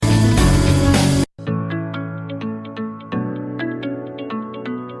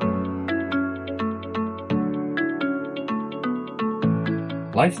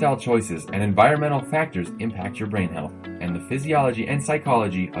Lifestyle choices and environmental factors impact your brain health and the physiology and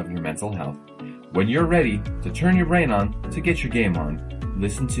psychology of your mental health. When you're ready to turn your brain on to get your game on,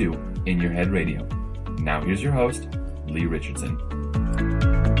 listen to In Your Head Radio. Now here's your host, Lee Richardson.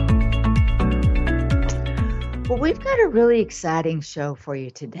 Well, we've got a really exciting show for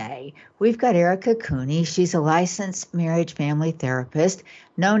you today. We've got Erica Cooney. She's a licensed marriage family therapist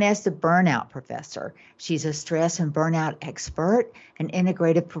known as the Burnout Professor. She's a stress and burnout expert, an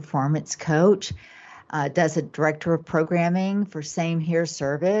integrative performance coach, does a director of programming for Same Here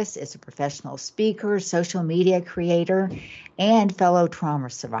Service, is a professional speaker, social media creator, and fellow trauma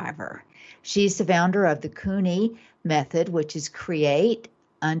survivor. She's the founder of the Cooney Method, which is Create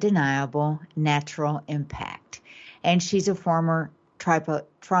Undeniable Natural Impact. And she's a former trauma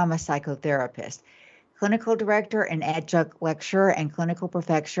psychotherapist, clinical director and adjunct lecturer and clinical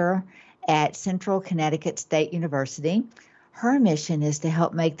professor at Central Connecticut State University. Her mission is to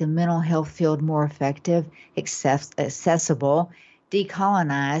help make the mental health field more effective, accessible,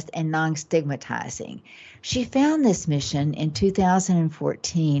 decolonized, and non-stigmatizing. She found this mission in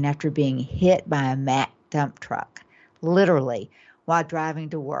 2014 after being hit by a Mack dump truck, literally, while driving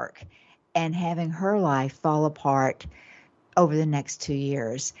to work, and having her life fall apart over the next 2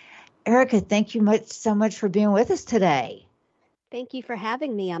 years. Erica, thank you so much for being with us today. Thank you for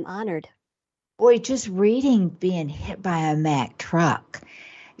having me. I'm honored. Boy, just reading being hit by a Mack truck,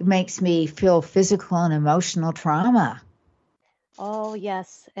 it makes me feel physical and emotional trauma. Oh,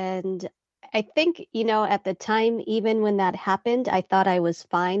 yes. And I think, at the time, even when that happened, I thought I was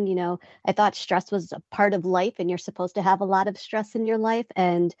fine. I thought stress was a part of life and you're supposed to have a lot of stress in your life.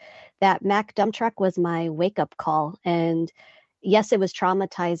 And that Mack dump truck was my wake up call. And yes, it was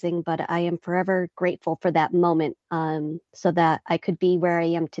traumatizing, but I am forever grateful for that moment so that I could be where I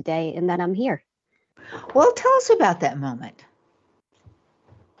am today and that I'm here. Well, tell us about that moment.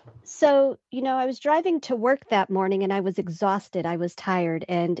 So, I was driving to work that morning and I was exhausted. I was tired.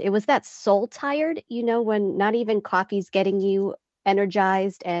 And it was that soul tired, when not even coffee's getting you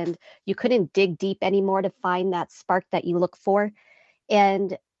energized and you couldn't dig deep anymore to find that spark that you look for.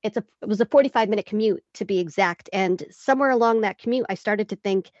 And it was a 45-minute commute to be exact. And somewhere along that commute, I started to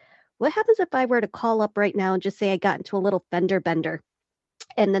think, what happens if I were to call up right now and just say I got into a little fender bender?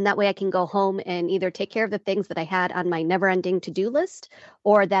 And then that way I can go home and either take care of the things that I had on my never-ending to-do list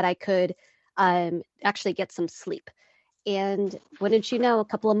or that I could actually get some sleep. And wouldn't you know, a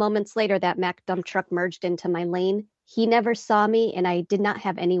couple of moments later, that Mack dump truck merged into my lane. He never saw me and I did not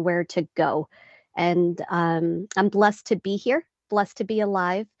have anywhere to go. And I'm blessed to be here, blessed to be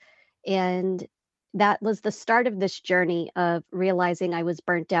alive. And that was the start of this journey of realizing I was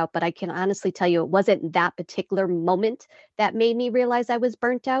burnt out. But I can honestly tell you, it wasn't that particular moment that made me realize I was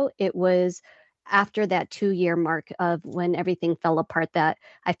burnt out. It was after that 2-year mark of when everything fell apart that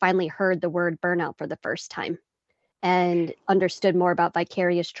I finally heard the word burnout for the first time and understood more about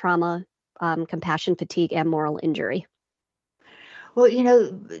vicarious trauma, compassion fatigue, and moral injury. Well,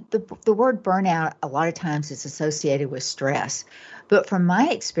 the word burnout a lot of times is associated with stress. But from my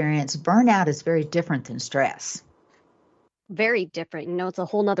experience, burnout is very different than stress. Very different. It's a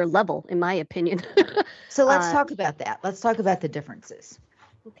whole nother level, in my opinion. So let's talk about that. Let's talk about the differences.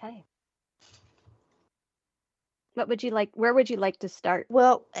 Okay. Where would you like to start?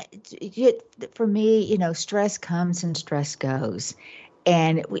 Well, for me, stress comes and stress goes.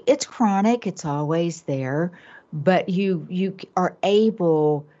 And it's chronic. It's always there. But you are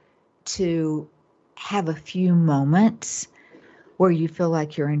able to have a few moments where you feel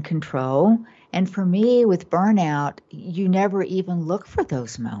like you're in control. And for me, with burnout, you never even look for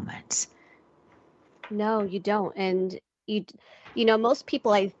those moments. No, you don't. And most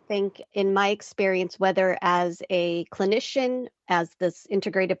people, I think, in my experience, whether as a clinician, as this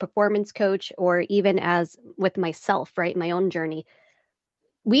integrated performance coach, or even as with myself, right, my own journey,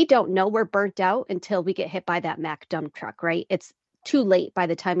 we don't know we're burnt out until we get hit by that Mack dump truck, right? It's too late by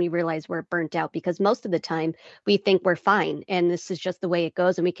the time we realize we're burnt out because most of the time we think we're fine and this is just the way it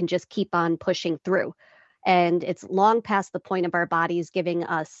goes and we can just keep on pushing through. And it's long past the point of our bodies giving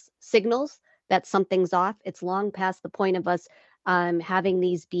us signals that something's off. It's long past the point of us having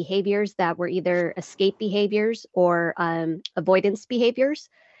these behaviors that were either escape behaviors or avoidance behaviors.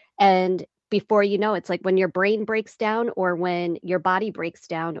 And before you know, it's like when your brain breaks down or when your body breaks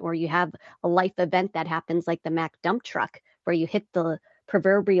down or you have a life event that happens like the Mack dump truck where you hit the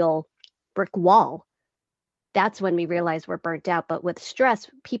proverbial brick wall. That's when we realize we're burnt out. But with stress,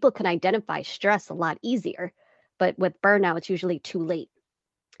 people can identify stress a lot easier. But with burnout, it's usually too late,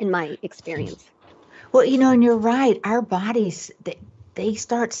 in my experience. Well, and you're right. Our bodies, they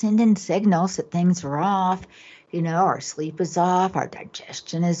start sending signals that things are off. Our sleep is off, our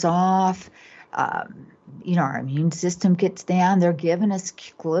digestion is off. Um, our immune system gets down. They're giving us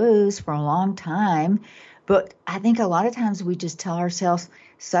clues for a long time. But I think a lot of times we just tell ourselves,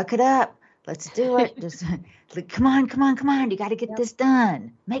 suck it up. Let's do it. Just come on, come on, come on. You got to get Yep. this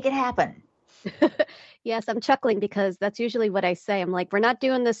done. Make it happen. Yes, I'm chuckling because that's usually what I say. I'm like, we're not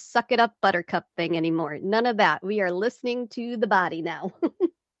doing this suck it up buttercup thing anymore. None of that. We are listening to the body now.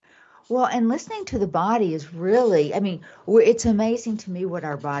 Well, and listening to the body is really, it's amazing to me what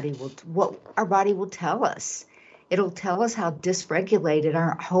our body will tell us. It'll tell us how dysregulated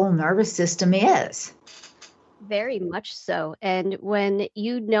our whole nervous system is. Very much so. And when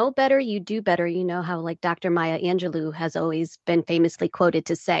you know better, you do better. You know how, like, Dr. Maya Angelou has always been famously quoted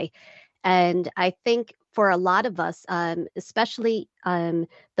to say. And I think for a lot of us, especially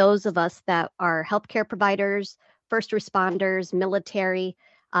those of us that are healthcare providers, first responders, military,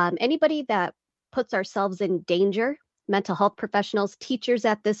 anybody that puts ourselves in danger, mental health professionals, teachers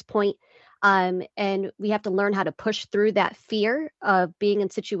at this point, and we have to learn how to push through that fear of being in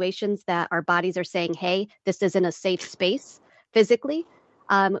situations that our bodies are saying, hey, this isn't a safe space physically.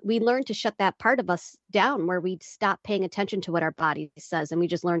 We learn to shut that part of us down where we stop paying attention to what our body says and we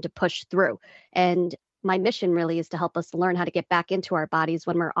just learn to push through. And my mission really is to help us learn how to get back into our bodies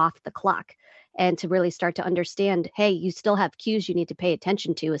when we're off the clock and to really start to understand, hey, you still have cues you need to pay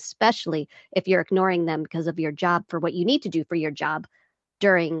attention to, especially if you're ignoring them because of your job for what you need to do for your job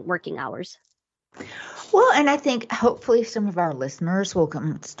during working hours. Well, and I think hopefully some of our listeners will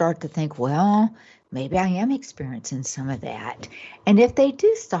start to think, well, maybe I am experiencing some of that. And if they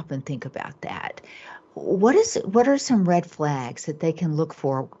do stop and think about that, what are some red flags that they can look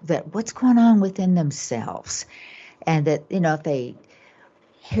for, that what's going on within themselves? And that, if they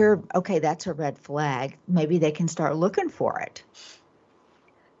hear, okay, that's a red flag, maybe they can start looking for it.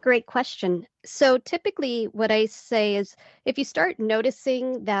 Great question. So typically what I say is if you start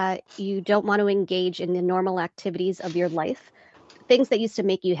noticing that you don't want to engage in the normal activities of your life, things that used to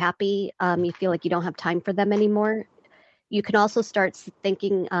make you happy, you feel like you don't have time for them anymore. You can also start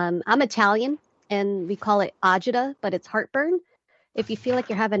thinking, I'm Italian and we call it agita, but it's heartburn. If you feel like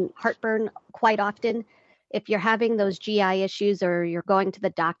you're having heartburn quite often, if you're having those GI issues or you're going to the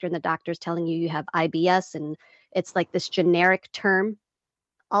doctor and the doctor's telling you you have IBS and it's like this generic term.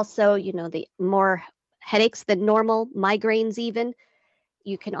 Also, the more headaches than normal, migraines even,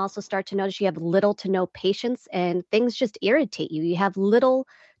 you can also start to notice you have little to no patience and things just irritate you. You have little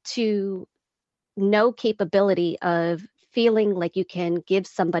to no capability of feeling like you can give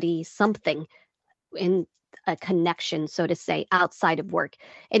somebody something in a connection, so to say, outside of work.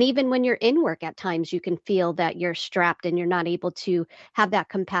 And even when you're in work, at times you can feel that you're strapped and you're not able to have that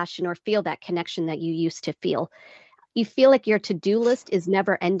compassion or feel that connection that you used to feel. You feel like your to-do list is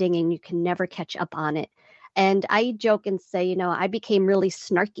never ending and you can never catch up on it. And I joke and say, I became really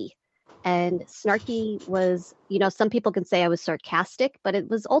snarky. And snarky was, some people can say I was sarcastic, but it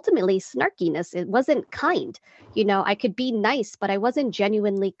was ultimately snarkiness. It wasn't kind. I could be nice, but I wasn't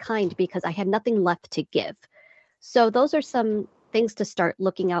genuinely kind because I had nothing left to give. So those are some things to start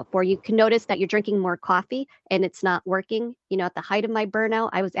looking out for. You can notice that you're drinking more coffee and it's not working. At the height of my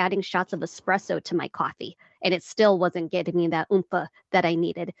burnout, I was adding shots of espresso to my coffee and it still wasn't getting me that oompa that I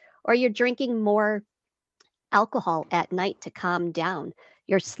needed. Or you're drinking more alcohol at night to calm down.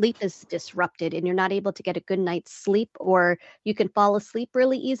 Your sleep is disrupted and you're not able to get a good night's sleep, or you can fall asleep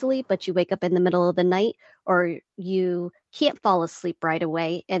really easily, but you wake up in the middle of the night, or you can't fall asleep right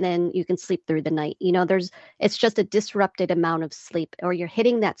away and then you can sleep through the night. It's just a disrupted amount of sleep, or you're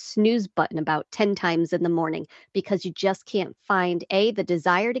hitting that snooze button about 10 times in the morning because you just can't find the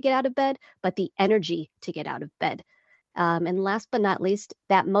desire to get out of bed, but the energy to get out of bed. And last but not least,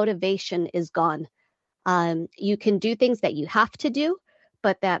 that motivation is gone. You can do things that you have to do,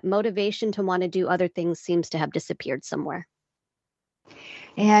 but that motivation to want to do other things seems to have disappeared somewhere.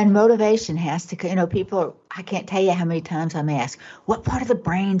 And motivation has to, people, I can't tell you how many times I'm asked, what part of the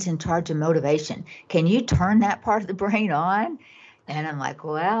brain's in charge of motivation? Can you turn that part of the brain on? And I'm like,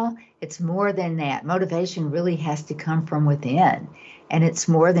 well, it's more than that. Motivation really has to come from within. And it's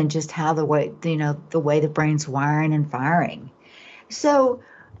more than just how the way the brain's wiring and firing. So,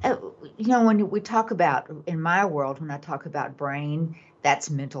 when we talk about, in my world, when I talk about brain,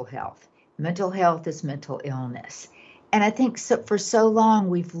 that's mental health. Mental health is mental illness. And I think for so long,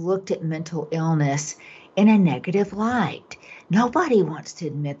 we've looked at mental illness in a negative light. Nobody wants to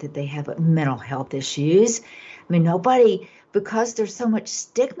admit that they have mental health issues. Nobody, because there's so much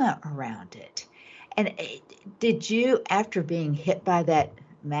stigma around it. And did you, after being hit by that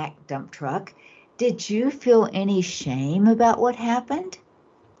Mack dump truck, did you feel any shame about what happened?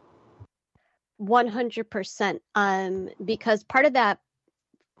 100%. Because part of that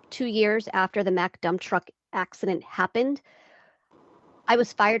 2 years after the Mack dump truck accident happened, I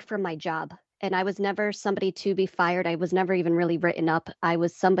was fired from my job. And I was never somebody to be fired. I was never even really written up. I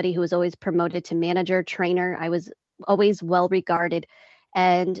was somebody who was always promoted to manager, trainer. I was always well regarded.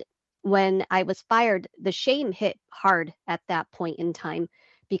 And when I was fired, the shame hit hard at that point in time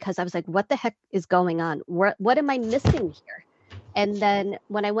because I was like, what the heck is going on? What am I missing here? And then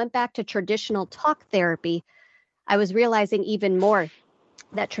when I went back to traditional talk therapy, I was realizing even more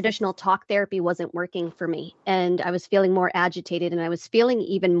that traditional talk therapy wasn't working for me. And I was feeling more agitated and I was feeling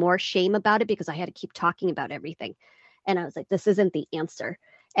even more shame about it because I had to keep talking about everything. And I was like, this isn't the answer.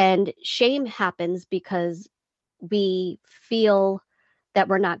 And shame happens because we feel that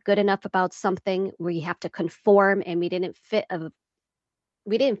we're not good enough about something. We have to conform and we didn't fit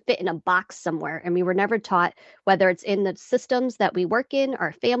in a box somewhere. And we were never taught, whether it's in the systems that we work in,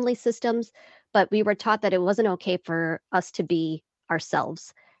 our family systems, but we were taught that it wasn't okay for us to be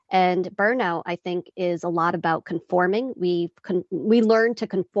ourselves. And burnout, I think, is a lot about conforming. We learned to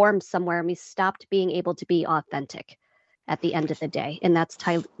conform somewhere and we stopped being able to be authentic at the end of the day. And that's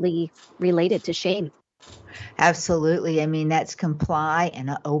tightly related to shame. Absolutely. I mean, that's comply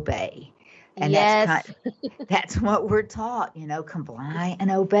and obey. And yes. that's what we're taught, comply and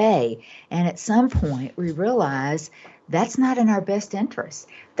obey. And at some point we realize that's not in our best interest.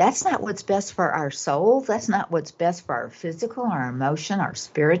 That's not what's best for our soul. That's not what's best for our physical, our emotion, our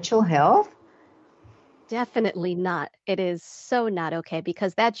spiritual health. Definitely not. It is so not okay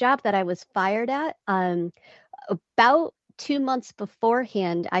because that job that I was fired at, about 2 months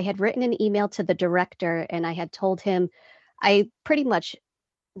beforehand, I had written an email to the director and I had told him, I pretty much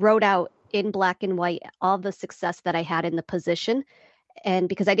wrote out in black and white all the success that I had in the position. And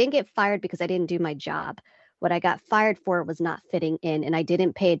because I didn't get fired because I didn't do my job, what I got fired for was not fitting in. And I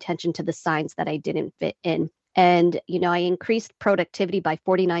didn't pay attention to the signs that I didn't fit in. And, I increased productivity by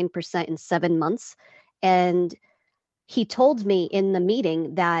 49% in 7 months. And he told me in the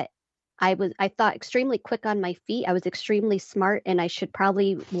meeting that I thought extremely quick on my feet. I was extremely smart and I should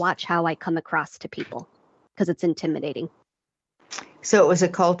probably watch how I come across to people because it's intimidating. So it was a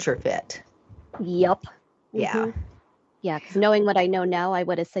culture fit. Yep. Yeah. Mm-hmm. Yeah, because knowing what I know now, I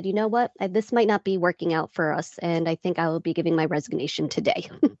would have said, you know what, this might not be working out for us. And I think I will be giving my resignation today.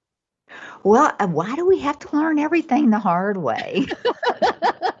 Well, why do we have to learn everything the hard way?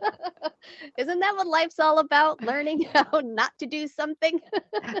 Isn't that what life's all about? Learning how not to do something?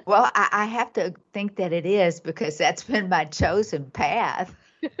 Well, I have to think that it is because that's been my chosen path.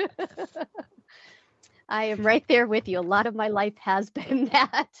 I am right there with you. A lot of my life has been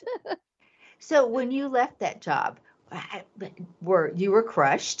that. So when you left that job, you were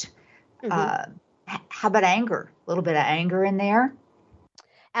crushed. Mm-hmm. How about anger? A little bit of anger in there?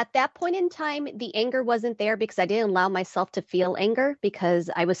 At that point in time, the anger wasn't there because I didn't allow myself to feel anger because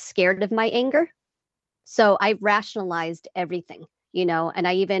I was scared of my anger. So I rationalized everything, and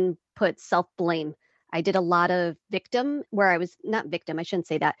I even put self-blame. I did a lot of victim where I was not victim. I shouldn't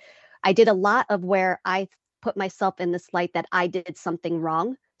say that. I did a lot of where I put myself in this light that I did something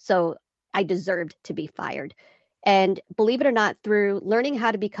wrong. So I deserved to be fired. And believe it or not, through learning how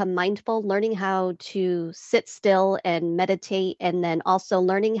to become mindful, learning how to sit still and meditate, and then also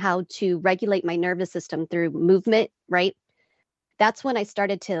learning how to regulate my nervous system through movement, right? That's when I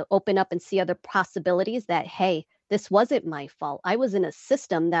started to open up and see other possibilities that, hey, this wasn't my fault. I was in a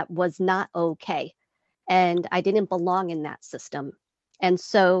system that was not okay. And I didn't belong in that system. And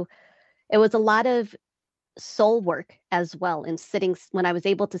so it was a lot of soul work as well. And when I was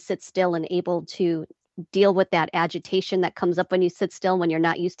able to sit still and able to deal with that agitation that comes up when you sit still, when you're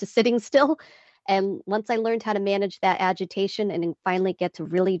not used to sitting still. And once I learned how to manage that agitation and finally get to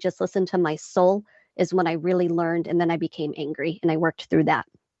really just listen to my soul is when I really learned. And then I became angry and I worked through that.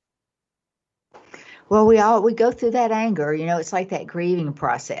 Well, we go through that anger, it's like that grieving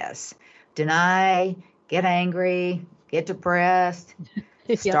process. Deny, get angry, get depressed,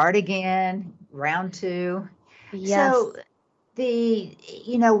 start again, round 2. Yes. So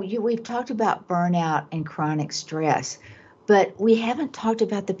we've talked about burnout and chronic stress, but we haven't talked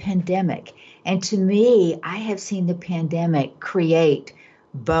about the pandemic. And to me, I have seen the pandemic create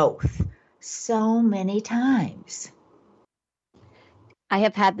both so many times. I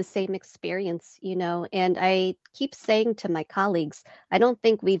have had the same experience, and I keep saying to my colleagues, I don't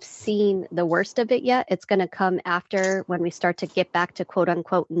think we've seen the worst of it yet. It's going to come after when we start to get back to quote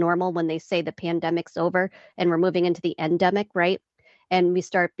unquote normal, when they say the pandemic's over and we're moving into the endemic, right? And we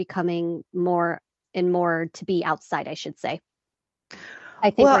start becoming more and more to be outside, I should say.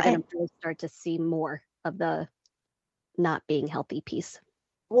 I think we're going to really start to see more of the not being healthy piece.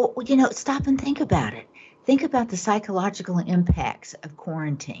 Well, stop and think about it. Think about the psychological impacts of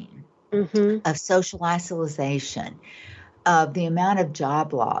quarantine, Hmm. of social isolation, of the amount of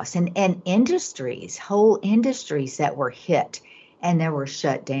job loss and industries, whole industries that were hit and that were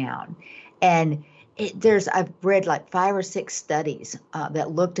shut down. And I've read like 5 or 6 studies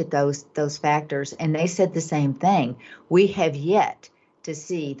that looked at those factors, and they said the same thing. We have yet to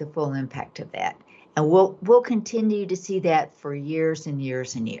see the full impact of that, and we'll continue to see that for years and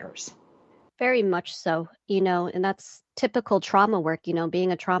years and years. Very much so, and that's typical trauma work,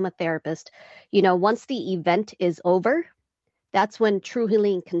 being a trauma therapist. Once the event is over, that's when true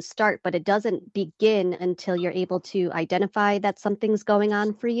healing can start, but it doesn't begin until you're able to identify that something's going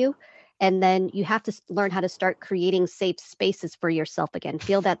on for you. And then you have to learn how to start creating safe spaces for yourself again,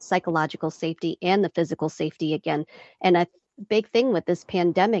 feel that psychological safety and the physical safety again. And a big thing with this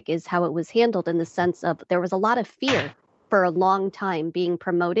pandemic is how it was handled in the sense of there was a lot of fear for a long time being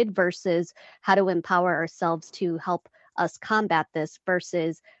promoted versus how to empower ourselves to help us combat this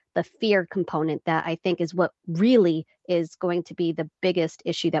versus the fear component that I think is what really is going to be the biggest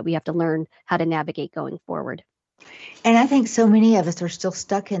issue that we have to learn how to navigate going forward. And I think so many of us are still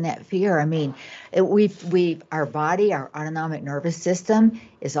stuck in that fear. I mean, our body, our autonomic nervous system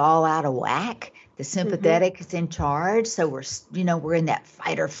is all out of whack. The sympathetic is in charge. So we're in that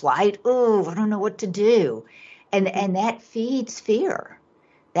fight or flight. Oh, I don't know what to do. And that feeds fear.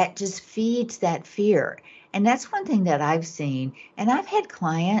 That just feeds that fear. And that's one thing that I've seen. And I've had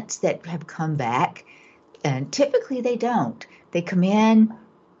clients that have come back, and typically they don't. They come in,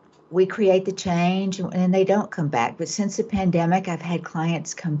 we create the change, and they don't come back. But since the pandemic, I've had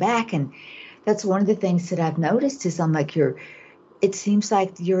clients come back, and that's one of the things that I've noticed is I'm like, it seems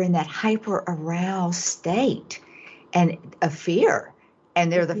like you're in that hyper aroused state and of fear. And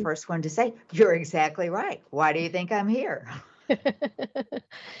they're the first one to say, you're exactly right. Why do you think I'm here?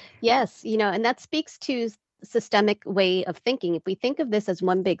 Yes, and that speaks to systemic way of thinking. If we think of this as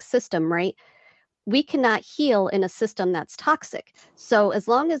one big system, right? We cannot heal in a system that's toxic. So as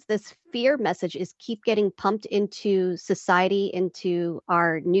long as this fear message is keep getting pumped into society, into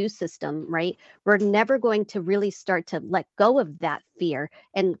our news system, right? We're never going to really start to let go of that fear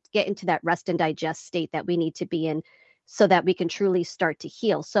and get into that rest and digest state that we need to be in so that we can truly start to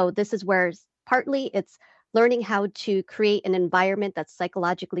heal. So this is where partly it's learning how to create an environment that's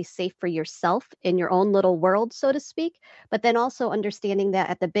psychologically safe for yourself in your own little world, so to speak, but then also understanding that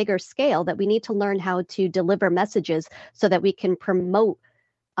at the bigger scale that we need to learn how to deliver messages so that we can promote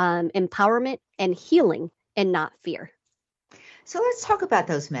empowerment and healing and not fear. So let's talk about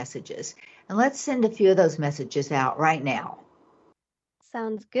those messages, and let's send a few of those messages out right now.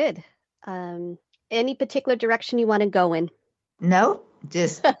 Sounds good. Any particular direction you want to go in? No,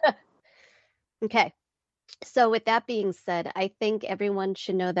 just Okay. So, with that being said, I think everyone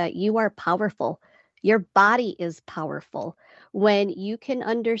should know that you are powerful. Your body is powerful. When you can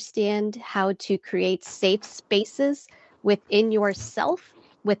understand how to create safe spaces within yourself,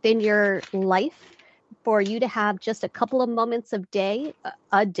 within your life, for you to have just a couple of moments of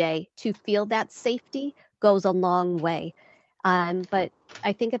a day to feel that safety goes a long way. But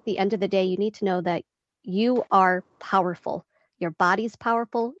I think at the end of the day, you need to know that you are powerful. Your body's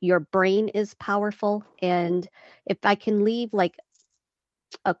powerful, your brain is powerful. And if I can leave like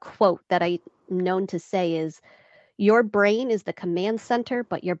a quote that I'm known to say is, your brain is the command center,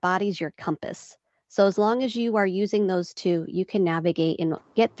 but your body's your compass. So as long as you are using those two, you can navigate and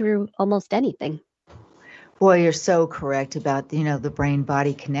get through almost anything. Boy, you're so correct about, the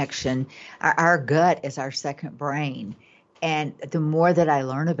brain-body connection. Our gut is our second brain. And the more that I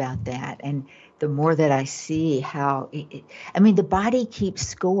learn about that and the more that I see how, the body keeps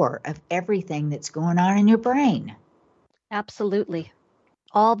score of everything that's going on in your brain. Absolutely.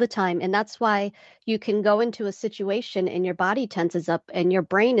 All the time. And that's why you can go into a situation and your body tenses up and your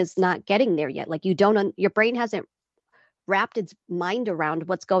brain is not getting there yet. Like your brain hasn't wrapped its mind around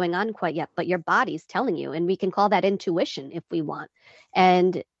what's going on quite yet, but your body's telling you. And we can call that intuition if we want.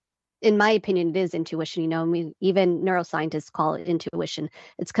 And in my opinion, it is intuition. Even neuroscientists call it intuition.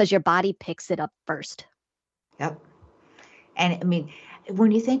 It's because your body picks it up first. Yep. And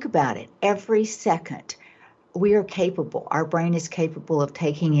when you think about it, every second we are capable, our brain is capable of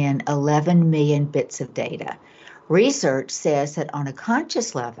taking in 11 million bits of data. Research says that on a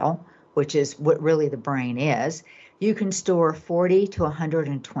conscious level, which is what really the brain is, you can store 40 to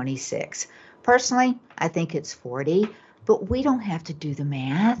 126. Personally, I think it's 40, but we don't have to do the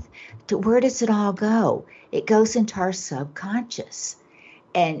math. Where does it all go? It goes into our subconscious.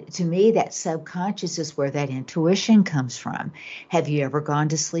 And to me, that subconscious is where that intuition comes from. Have you ever gone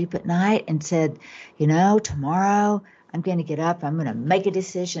to sleep at night and said, tomorrow I'm going to get up. I'm going to make a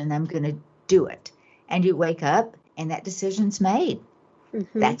decision. I'm going to do it. And you wake up and that decision's made.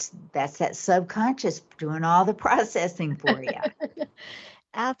 Mm-hmm. That's that subconscious doing all the processing for you.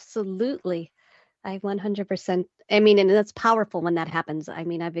 Absolutely. I 100%. I mean, and that's powerful when that happens. I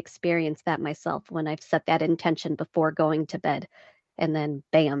mean, I've experienced that myself when I've set that intention before going to bed and then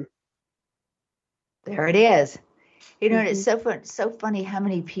bam. There it is. You know, Mm-hmm. it's so funny how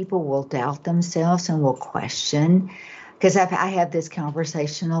many people will doubt themselves and will question. Because I have this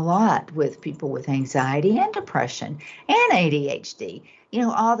conversation a lot with people with anxiety and depression and ADHD. You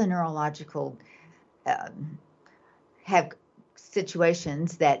know, all the neurological have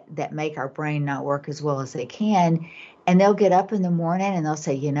situations that make our brain not work as well as they can. And they'll get up in the morning and they'll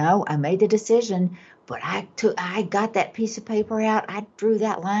say, you know, I made the decision, but I got that piece of paper out. I drew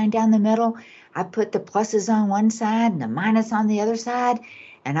that line down the middle. I put the pluses on one side and the minus on the other side.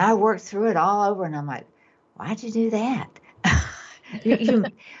 And I worked through it all over. And I'm like, why'd you do that?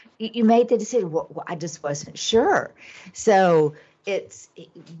 you made the decision. Well, I just wasn't sure. So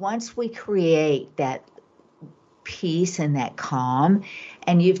once we create that peace and that calm,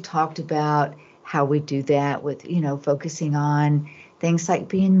 and you've talked about how we do that with, you know, focusing on things like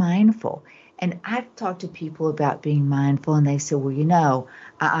being mindful. And I've talked to people about being mindful and they say, well, you know,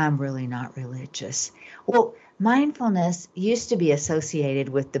 I'm really not religious. Well, mindfulness used to be associated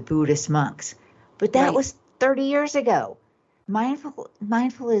with the Buddhist monks, but that Right. was 30 years ago.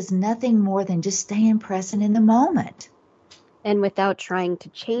 Mindful is nothing more than just staying present in the moment. And without trying to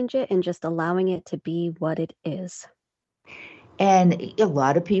change it and just allowing it to be what it is. And a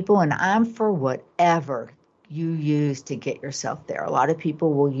lot of people, and I'm for whatever you use to get yourself there. A lot of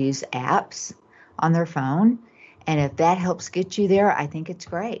people will use apps on their phone. And if that helps get you there, I think it's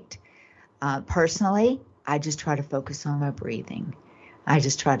great. Personally, I just try to focus on my breathing. I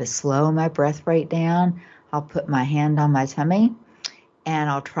just try to slow my breath rate down. I'll put my hand on my tummy and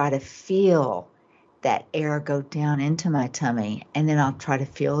I'll try to feel that air go down into my tummy, and then I'll try to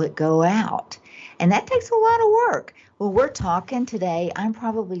feel it go out. And that takes a lot of work. Well, we're talking today, I'm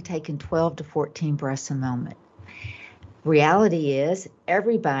probably taking 12 to 14 breaths a moment. Reality is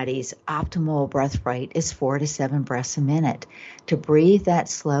everybody's optimal breath rate is 4 to 7 breaths a minute. To breathe that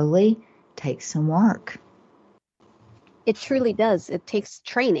slowly takes some work. It truly does. It takes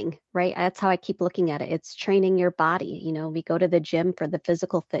training, right? That's how I keep looking at it. It's training your body. You know, we go to the gym for the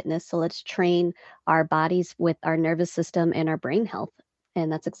physical fitness. So let's train our bodies with our nervous system and our brain health.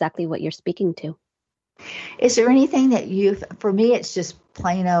 And that's exactly what you're speaking to. Is there anything that for me, it's just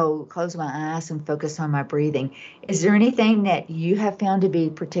plain old close my eyes and focus on my breathing. Is there anything that you have found to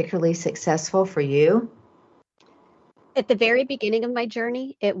be particularly successful for you? At the very beginning of my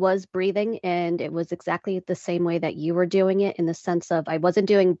journey, it was breathing, and it was exactly the same way that you were doing it, in the sense of I wasn't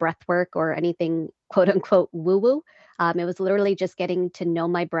doing breath work or anything quote unquote woo woo. It was literally just getting to know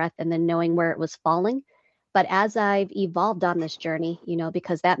my breath and then knowing where it was falling. But as I've evolved on this journey, you know,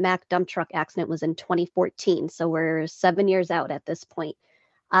 because that Mack dump truck accident was in 2014, so we're 7 years out at this point.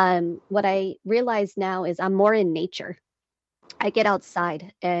 What I realize now is I'm more in nature. I get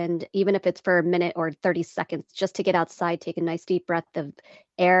outside, and even if it's for a minute or 30 seconds, just to get outside, take a nice deep breath of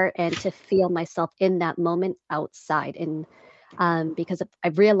air and to feel myself in that moment outside. And because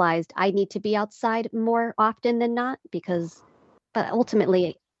I've realized I need to be outside more often than not, but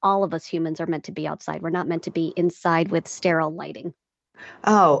ultimately, all of us humans are meant to be outside. We're not meant to be inside with sterile lighting.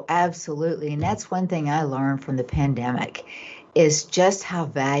 Oh, absolutely. And that's one thing I learned from the pandemic is just how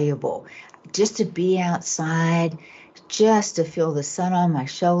valuable just to be outside, just to feel the sun on my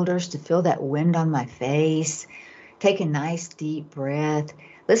shoulders, to feel that wind on my face, take a nice deep breath,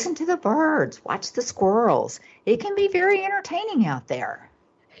 listen to the birds, watch the squirrels. It can be very entertaining out there.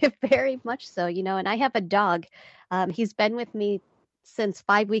 Very much so, you know, and I have a dog. He's been with me since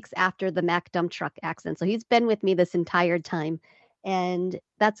 5 weeks after the Mack dump truck accident. So he's been with me this entire time. And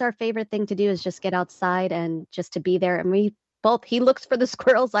that's our favorite thing to do, is just get outside and just to be there. And he looks for the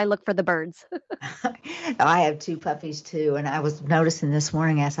squirrels, I look for the birds. I have two puppies too, and I was noticing this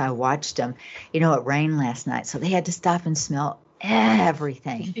morning as I watched them, you know, it rained last night, so they had to stop and smell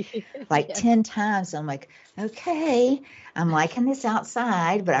everything like Yes. 10 times. I'm like, okay, I'm liking this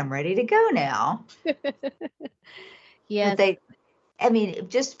outside, but I'm ready to go now. Yes. But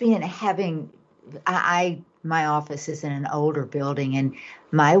just my office is in an older building and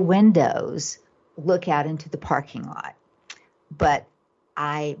my windows look out into the parking lot. But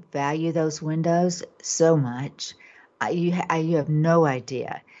I value those windows so much. You have no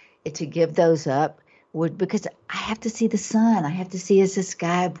idea. To give those up because I have to see the sun. I have to see, is the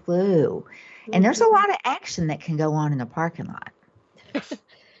sky blue? And there's a lot of action that can go on in the parking lot.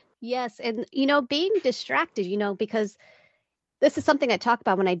 Yes, and being distracted, because this is something I talk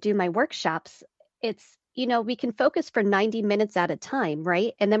about when I do my workshops. It's, we can focus for 90 minutes at a time,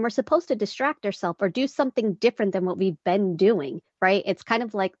 right? And then we're supposed to distract ourselves or do something different than what we've been doing, right? It's kind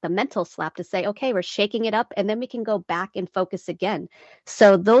of like the mental slap to say, okay, we're shaking it up, and then we can go back and focus again.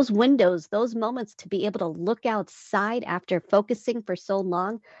 So those windows, those moments to be able to look outside after focusing for so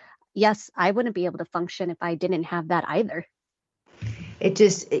long, yes, I wouldn't be able to function if I didn't have that either. It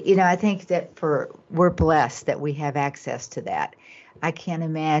just, I think that we're blessed that we have access to that. I can't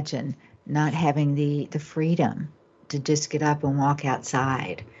imagine not having the freedom to just get up and walk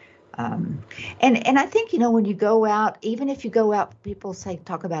outside. And I think, when you go out, even if you go out, people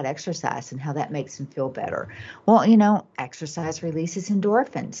talk about exercise and how that makes them feel better. Well, exercise releases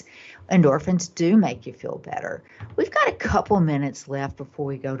endorphins. Endorphins do make you feel better. We've got a couple minutes left before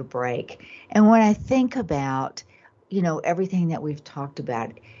we go to break. And when I think about everything that we've talked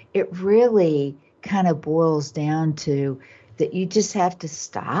about, it really kind of boils down to that you just have to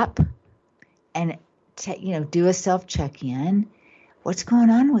stop and, do a self check-in. What's going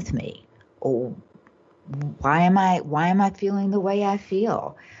on with me? Oh, why am I feeling the way I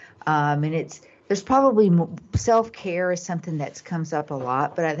feel? And there's probably self-care is something that comes up a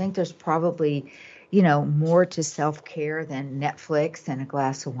lot, but I think there's probably, more to self-care than Netflix and a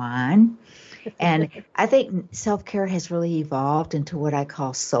glass of wine. And I think self-care has really evolved into what I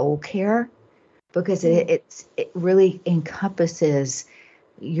call soul care, because it really encompasses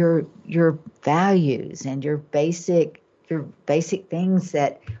your values and your basic things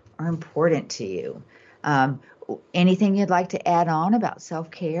that are important to you. Anything you'd like to add on about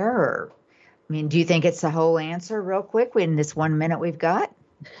self-care? Or, do you think it's the whole answer real quick in this 1 minute we've got?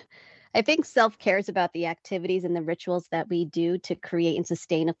 I think self-care is about the activities and the rituals that we do to create and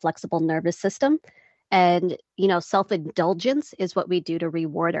sustain a flexible nervous system. And, self-indulgence is what we do to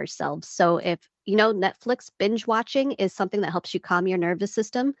reward ourselves. So if, Netflix binge watching is something that helps you calm your nervous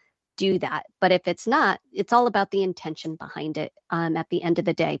system, do that. But if it's not, it's all about the intention behind it at the end of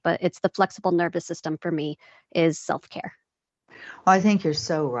the day. But it's the flexible nervous system for me is self-care. Well, I think you're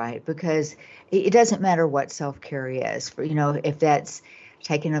so right, because it doesn't matter what self-care is. If that's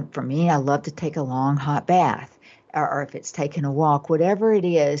for me, I love to take a long hot bath, or if it's taking a walk, whatever it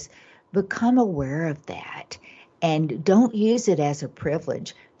is, become aware of that. And don't use it as a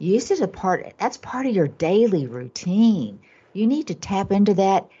privilege. Use it that's part of your daily routine. You need to tap into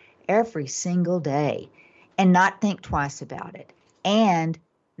that every single day and not think twice about it and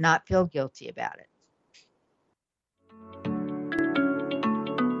not feel guilty about it.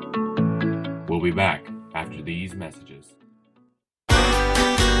 We'll be back after these messages.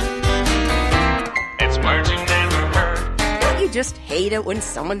 It's words you never heard. Don't you just hate it when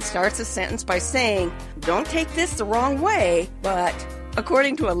someone starts a sentence by saying, "Don't take this the wrong way," but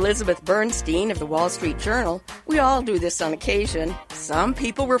according to Elizabeth Bernstein of the Wall Street Journal, we all do this on occasion. Some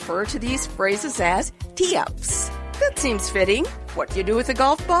people refer to these phrases as tee-ups. That seems fitting. What do you do with a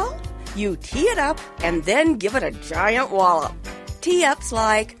golf ball? You tee it up and then give it a giant wallop. Tee-ups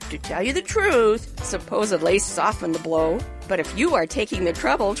like, to tell you the truth, supposedly soften the blow. But if you are taking the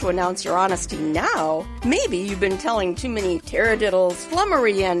trouble to announce your honesty now, maybe you've been telling too many taradiddles,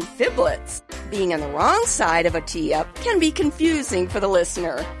 flummery, and fiblets. Being on the wrong side of a tee-up can be confusing for the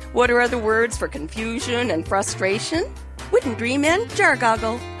listener. What are other words for confusion and frustration? Wouldn't dream and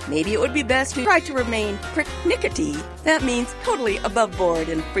jargoggle. Maybe it would be best to try to remain pricknickety. That means totally above board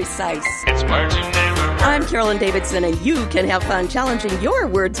and precise. It's words you never heard. I'm Carolyn Davidson, and you can have fun challenging your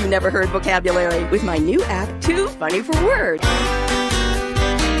words you never heard vocabulary with my new app, Too Funny for Words.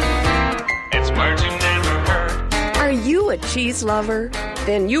 It's words you never heard. Are you a cheese lover?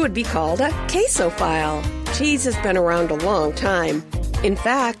 Then you would be called a quesophile. Cheese has been around a long time. In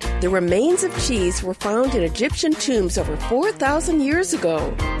fact, the remains of cheese were found in Egyptian tombs over 4,000 years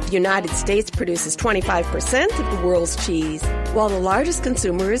ago. The United States produces 25% of the world's cheese, while the largest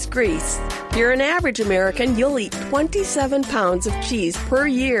consumer is Greece. If you're an average American, you'll eat 27 pounds of cheese per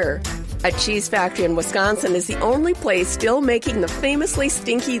year. A cheese factory in Wisconsin is the only place still making the famously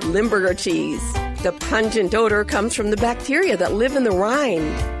stinky Limburger cheese. The pungent odor comes from the bacteria that live in the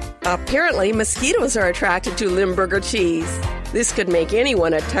rind. Apparently, mosquitoes are attracted to Limburger cheese. This could make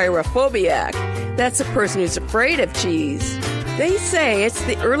anyone a tyrophobiac. That's a person who's afraid of cheese. They say it's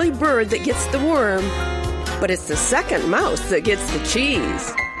the early bird that gets the worm, but it's the second mouse that gets the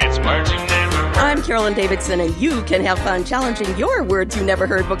cheese. It's words you never heard. I'm Carolyn Davidson, and you can have fun challenging your words you never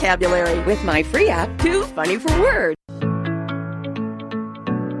heard vocabulary with my free app, Too Funny for Words.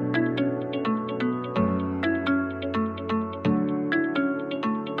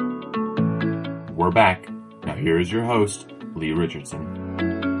 We're back. Now here is your host, Lee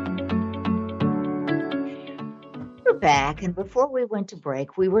Richardson. back, and before we went to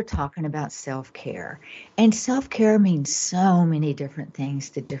break, we were talking about self-care. And self-care means so many different things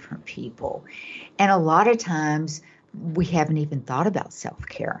to different people. And a lot of times we haven't even thought about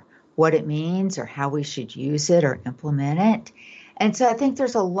self-care, what it means or how we should use it or implement it. And so I think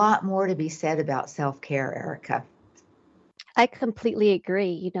there's a lot more to be said about self-care, Erica. I completely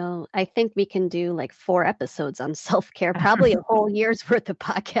agree. I think we can do like 4 episodes on self-care, probably a whole year's worth of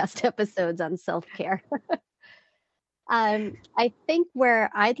podcast episodes on self-care. I think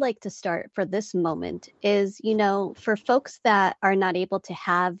where I'd like to start for this moment is, for folks that are not able to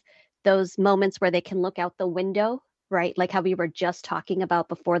have those moments where they can look out the window, right? Like how we were just talking about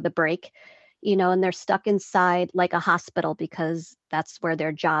before the break, and they're stuck inside like a hospital because that's where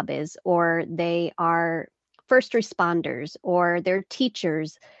their job is, or they are first responders or they're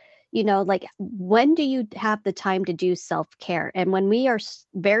teachers. Like when do you have the time to do self-care? And when we are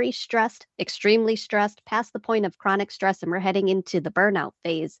very stressed, extremely stressed, past the point of chronic stress, and we're heading into the burnout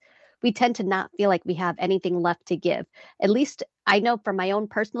phase, we tend to not feel like we have anything left to give. At least I know from my own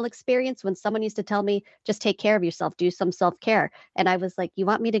personal experience, when someone used to tell me, just take care of yourself, do some self-care. And I was like, you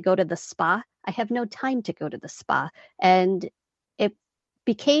want me to go to the spa? I have no time to go to the spa. And it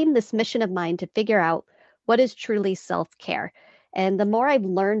became this mission of mine to figure out what is truly self-care. And the more I've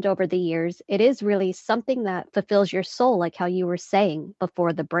learned over the years, it is really something that fulfills your soul, like how you were saying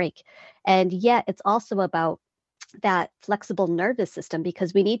before the break. And yet it's also about that flexible nervous system,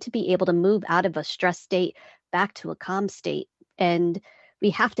 because we need to be able to move out of a stress state back to a calm state. And we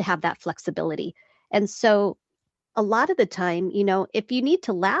have to have that flexibility. And so a lot of the time, if you need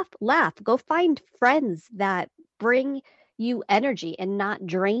to laugh, go find friends that bring you energy and not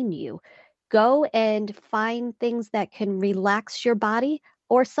drain you. Go and find things that can relax your body,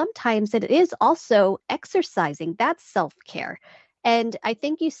 or sometimes it is also exercising. That's self-care. And I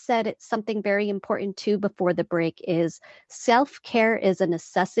think you said it's something very important too before the break is self-care is a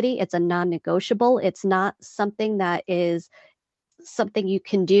necessity. It's a non-negotiable. It's not something that is something you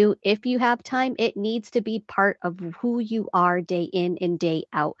can do if you have time. It needs to be part of who you are day in and day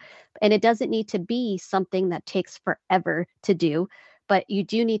out. And it doesn't need to be something that takes forever to do. But you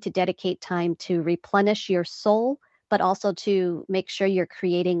do need to dedicate time to replenish your soul, but also to make sure you're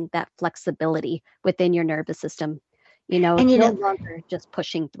creating that flexibility within your nervous system, no longer just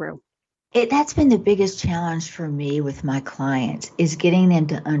pushing through. That's been the biggest challenge for me with my clients, is getting them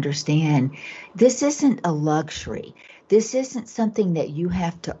to understand this isn't a luxury. This isn't something that you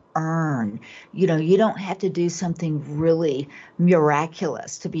have to earn. You don't have to do something really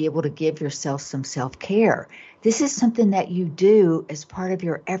miraculous to be able to give yourself some self-care. This is something that you do as part of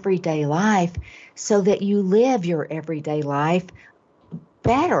your everyday life so that you live your everyday life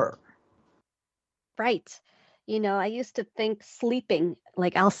better. Right. I used to think sleeping,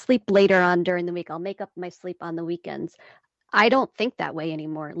 like I'll sleep later on during the week. I'll make up my sleep on the weekends. I don't think that way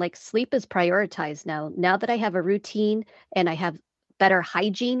anymore. Like sleep is prioritized now. Now that I have a routine and I have better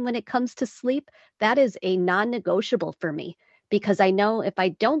hygiene when it comes to sleep, that is a non-negotiable for me, because I know if I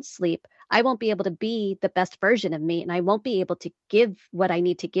don't sleep, I won't be able to be the best version of me, and I won't be able to give what I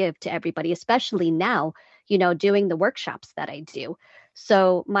need to give to everybody, especially now, doing the workshops that I do.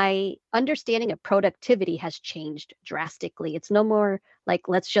 So my understanding of productivity has changed drastically. It's no more like,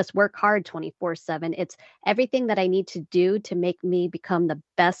 let's just work hard 24/7. It's everything that I need to do to make me become the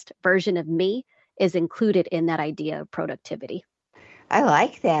best version of me is included in that idea of productivity. I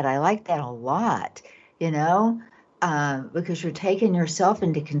like that. I like that a lot, because you're taking yourself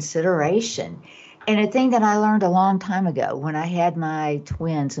into consideration. And a thing that I learned a long time ago when I had my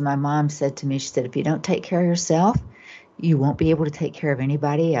twins, and my mom said to me, she said, if you don't take care of yourself, you won't be able to take care of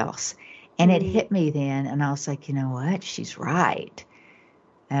anybody else. And it hit me then. And I was like, you know what? She's right.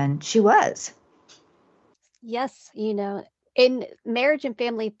 And she was. Yes. In marriage and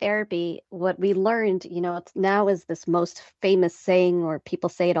family therapy, what we learned, now is this most famous saying, or people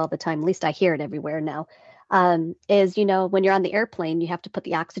say it all the time, at least I hear it everywhere now, is, when you're on the airplane, you have to put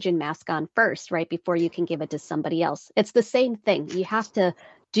the oxygen mask on first, right, before you can give it to somebody else. It's the same thing. You have to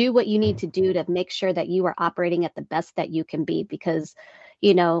do what you need to do to make sure that you are operating at the best that you can be, because,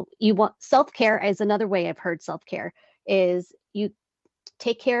 you want self-care is another way I've heard self-care is you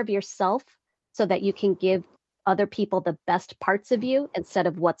take care of yourself so that you can give other people the best parts of you instead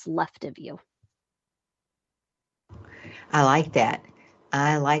of what's left of you. I like that.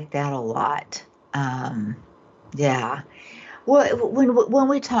 I like that a lot. Yeah. Well, when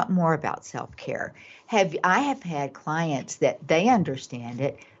we talk more about self-care, I have had clients that they understand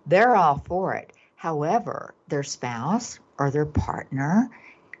it, they're all for it. However, their spouse or their partner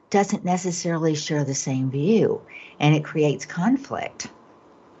doesn't necessarily share the same view, and it creates conflict.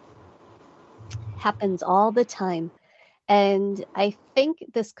 Happens all the time. And I think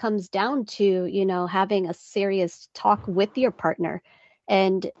this comes down to, having a serious talk with your partner.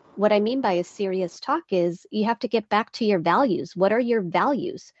 And what I mean by a serious talk is you have to get back to your values. What are your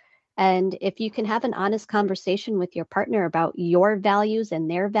values? And if you can have an honest conversation with your partner about your values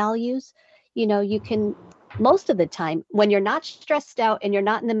and their values, you can, most of the time, when you're not stressed out and you're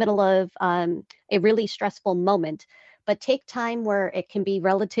not in the middle of a really stressful moment, but take time where it can be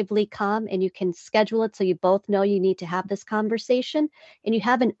relatively calm and you can schedule it so you both know you need to have this conversation and you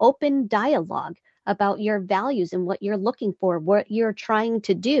have an open dialogue about your values and what you're looking for, what you're trying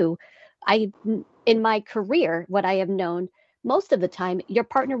to do. In my career, what I have known, most of the time, your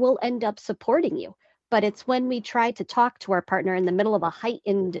partner will end up supporting you. But it's when we try to talk to our partner in the middle of a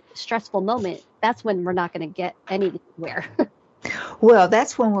heightened, stressful moment, that's when we're not going to get anywhere. Well,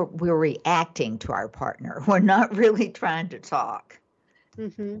 that's when we're reacting to our partner. We're not really trying to talk.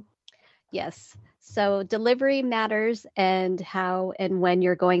 Mm-hmm. Yes. So delivery matters, and how and when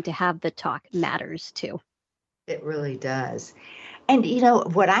you're going to have the talk matters too. It really does. And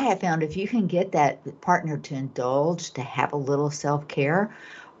what I have found, if you can get that partner to indulge, to have a little self-care,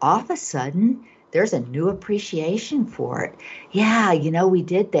 all of a sudden there's a new appreciation for it. Yeah, we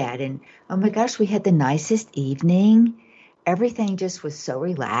did that. And oh my gosh, we had the nicest evening. Everything just was so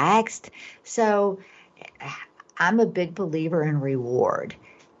relaxed. So I'm a big believer in reward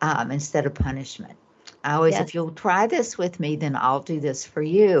instead of punishment. I always, Yes. if you'll try this with me, then I'll do this for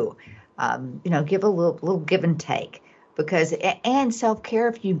you. Give a little give and take. Because, and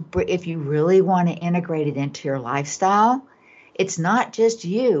self-care, if you really want to integrate it into your lifestyle, it's not just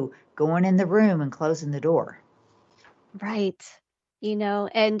you going in the room and closing the door. Right.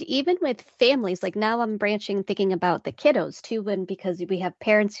 And even with families, like now I'm branching, thinking about the kiddos too, and because we have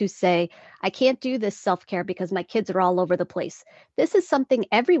parents who say, I can't do this self-care because my kids are all over the place. This is something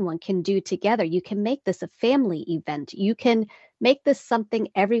everyone can do together. You can make this a family event. You can make this something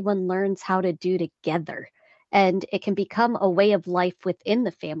everyone learns how to do together. And it can become a way of life within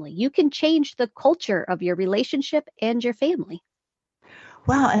the family. You can change the culture of your relationship and your family.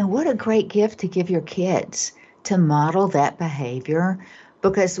 Wow, and what a great gift to give your kids, to model that behavior.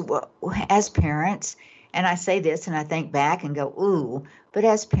 Because as parents, and I say this and I think back and go, ooh, but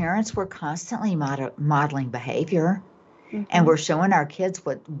as parents, we're constantly modeling behavior. Mm-hmm. And we're showing our kids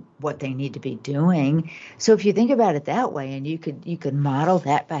what they need to be doing. So if you think about it that way, and you could model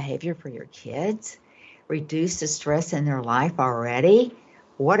that behavior for your kids, reduce the stress in their life already.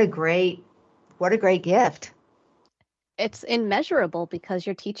 What a great gift. It's immeasurable because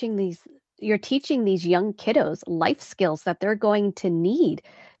you're teaching these young kiddos life skills that they're going to need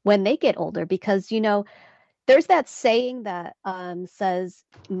when they get older, because there's that saying that says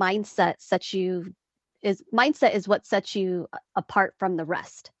mindset is what sets you apart from the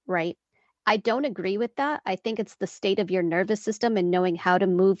rest, right? I don't agree with that. I think it's the state of your nervous system and knowing how to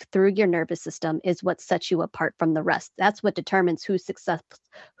move through your nervous system is what sets you apart from the rest. That's what determines who's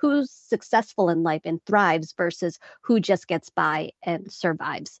successful in life and thrives versus who just gets by and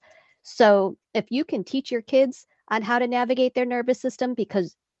survives. So if you can teach your kids on how to navigate their nervous system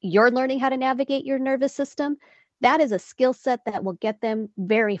because you're learning how to navigate your nervous system, that is a skill set that will get them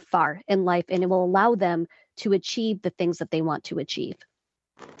very far in life, and it will allow them to achieve the things that they want to achieve.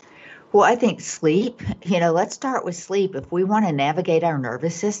 Well, I think sleep, let's start with sleep. If we want to navigate our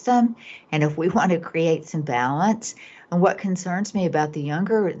nervous system and if we want to create some balance, and what concerns me about the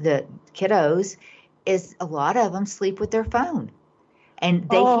kiddos is a lot of them sleep with their phone and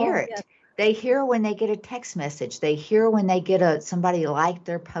they hear it. Yes. They hear when they get a text message. They hear when they get somebody like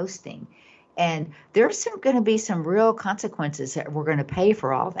their posting. And there's going to be some real consequences that we're going to pay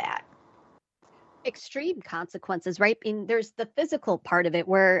for all that. Extreme consequences, right? And there's the physical part of it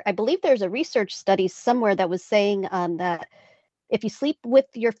where I believe there's a research study somewhere that was saying that if you sleep with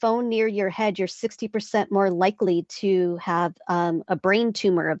your phone near your head, you're 60% more likely to have a brain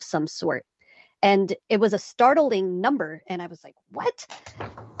tumor of some sort. And it was a startling number. And I was like, what?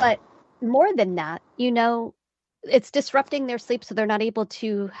 But more than that, it's disrupting their sleep, so they're not able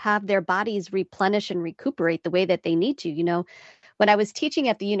to have their bodies replenish and recuperate the way that they need to. When I was teaching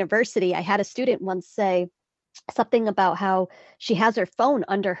at the university, I had a student once say something about how she has her phone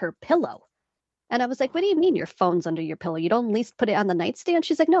under her pillow. And I was like, what do you mean your phone's under your pillow? You don't at least put it on the nightstand?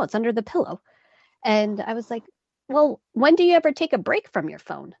 She's like, no, it's under the pillow. And I was like, well, when do you ever take a break from your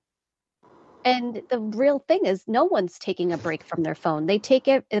phone? And the real thing is no one's taking a break from their phone. They take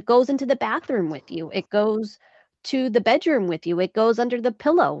it, it goes into the bathroom with you. It goes to the bedroom with you. It goes under the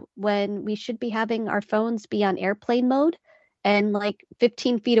pillow when we should be having our phones be on airplane mode and like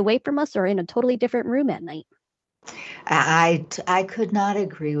 15 feet away from us or in a totally different room at night. I could not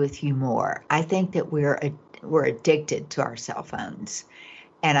agree with you more. I think that we're we're addicted to our cell phones.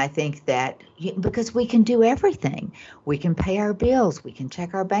 And I think that because we can do everything, we can pay our bills, we can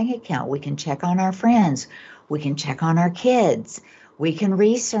check our bank account, we can check on our friends, we can check on our kids, we can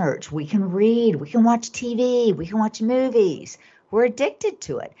research, we can read, we can watch TV, we can watch movies. We're addicted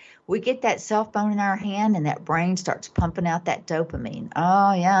to it. We get that cell phone in our hand and that brain starts pumping out that dopamine.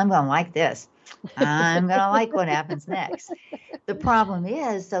 Oh, yeah, I'm going to like this. I'm going to like what happens next. The problem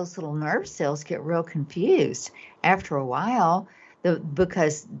is those little nerve cells get real confused after a while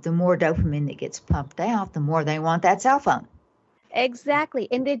because the more dopamine that gets pumped out, the more they want that cell phone. Exactly.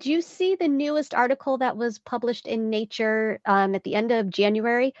 And did you see the newest article that was published in Nature at the end of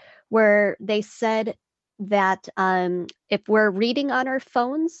January, where they said that if we're reading on our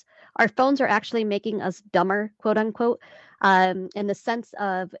phones are actually making us dumber, quote unquote, in the sense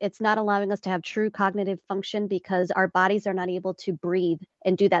of it's not allowing us to have true cognitive function because our bodies are not able to breathe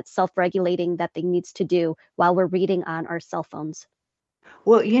and do that self-regulating that they needs to do while we're reading on our cell phones.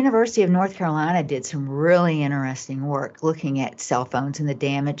 Well, University of North Carolina did some really interesting work looking at cell phones and the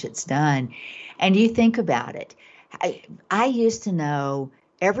damage it's done. And you think about it. I used to know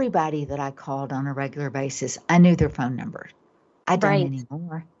everybody that I called on a regular basis. I knew their phone number. I don't Right.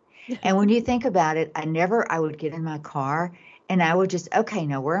 anymore. And when you think about it, I would get in my car and I would just, okay,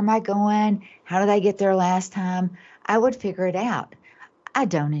 now where am I going? How did I get there last time? I would figure it out. I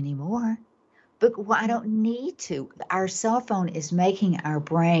don't anymore. But I don't need to. Our cell phone is making our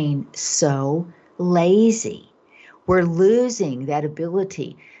brain so lazy. We're losing that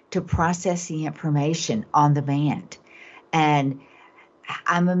ability to process the information on demand. And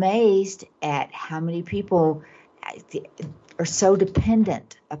I'm amazed at how many people are so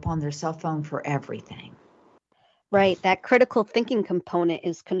dependent upon their cell phone for everything. Right. That critical thinking component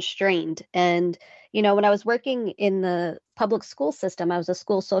is constrained. And, when I was working in the public school system, I was a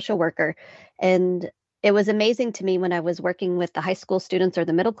school social worker. And it was amazing to me when I was working with the high school students or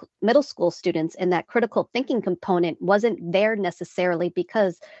the middle school students, and that critical thinking component wasn't there necessarily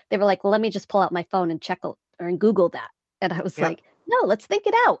because they were like, well, let me just pull out my phone and check or Google that. And I was Yep. like, no, let's think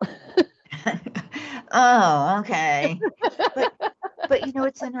it out. Oh, okay. But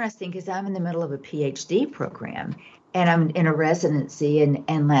it's interesting because I'm in the middle of a PhD program and I'm in a residency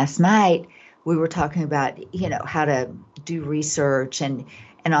and last night we were talking about, how to do research and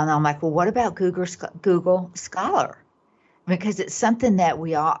I'm like, well, what about Google Scholar? Because it's something that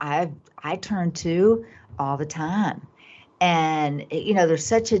I turn to all the time. And there's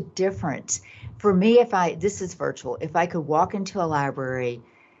such a difference. For me, this is virtual, if I could walk into a library,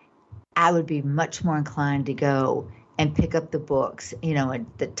 I would be much more inclined to go and pick up the books, and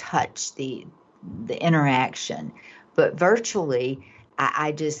the touch, the interaction. But virtually,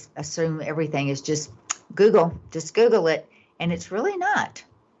 I just assume everything is just Google it, and it's really not.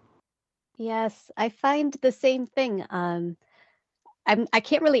 Yes, I find the same thing. I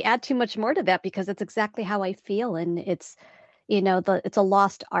can't really add too much more to that because it's exactly how I feel, and it's it's a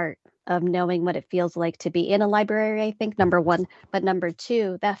lost art of knowing what it feels like to be in a library, I think, number one. But number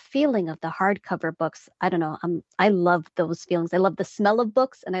two, that feeling of the hardcover books, I don't know, I love those feelings. I love the smell of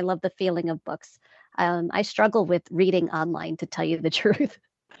books and I love the feeling of books. I struggle with reading online, to tell you the truth.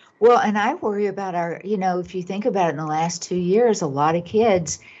 Well, and I worry about if you think about it, in the last 2 years, a lot of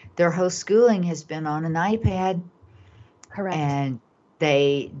kids, their whole schooling has been on an iPad. Correct. And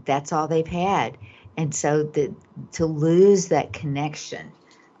that's all they've had. And so to lose that connection,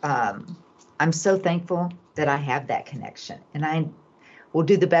 I'm so thankful that I have that connection, and I will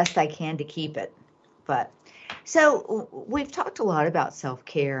do the best I can to keep it. But so we've talked a lot about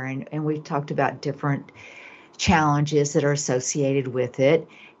self-care and we've talked about different challenges that are associated with it.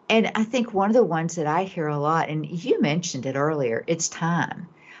 And I think one of the ones that I hear a lot, and you mentioned it earlier, it's time.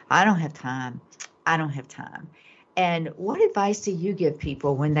 I don't have time. I don't have time. And what advice do you give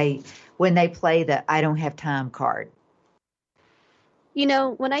people when they play the I don't have time card?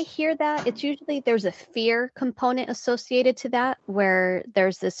 When I hear that, it's usually there's a fear component associated to that, where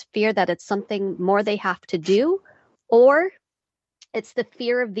there's this fear that it's something more they have to do, or it's the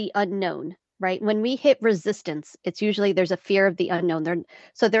fear of the unknown, right? When we hit resistance, it's usually there's a fear of the unknown.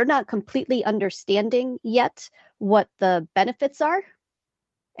 They're not completely understanding yet what the benefits are,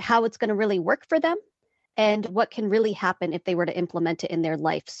 how it's going to really work for them, and what can really happen if they were to implement it in their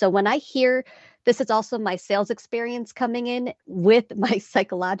life. So when I hear this is also my sales experience coming in with my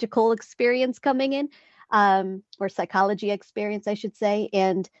psychological experience coming in, or psychology experience, I should say.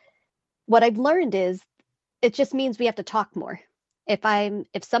 And what I've learned is it just means we have to talk more.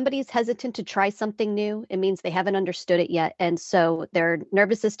 If somebody's hesitant to try something new, it means they haven't understood it yet. And so their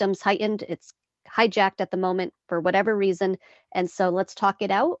nervous system's heightened, it's hijacked at the moment for whatever reason. And so let's talk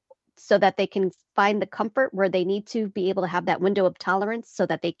it out so that they can find the comfort where they need to be able to have that window of tolerance so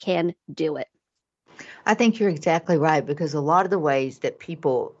that they can do it. I think you're exactly right, because a lot of the ways that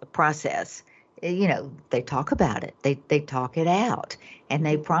people process, they talk about it, they talk it out, and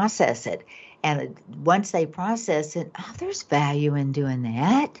they process it. And once they process it, oh, there's value in doing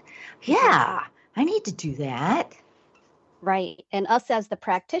that. Yeah, I need to do that. Right. And us as the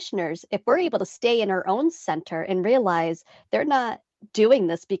practitioners, if we're able to stay in our own center and realize they're not doing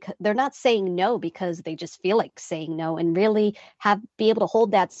this because they're not saying no because they just feel like saying no, and really be able to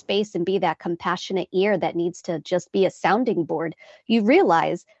hold that space and be that compassionate ear that needs to just be a sounding board, you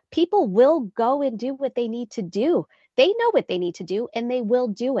realize people will go and do what they need to do. They know what they need to do and they will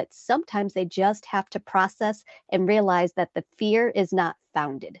do it. Sometimes they just have to process and realize that the fear is not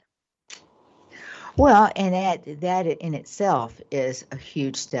founded. Well, and that in itself is a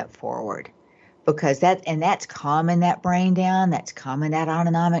huge step forward, because that's calming that brain down, that's calming that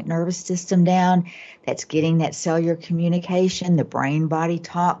autonomic nervous system down, that's getting that cellular communication, the brain body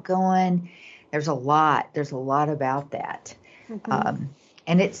talk going. There's a lot about that. Mm-hmm.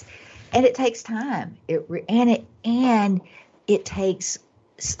 And it takes time. It takes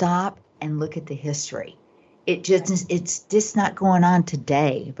stop and look at the history. It's just not going on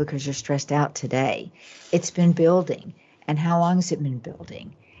today because you're stressed out today. It's been building. And how long has it been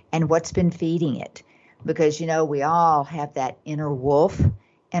building? And what's been feeding it? Because, we all have that inner wolf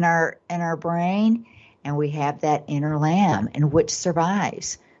in our brain, and we have that inner lamb, and which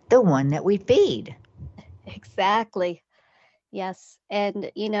survives? The one that we feed. Exactly. Yes.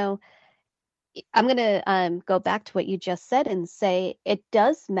 And, I'm going to go back to what you just said and say it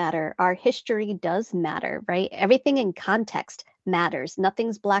does matter. Our history does matter, right? Everything in context matters.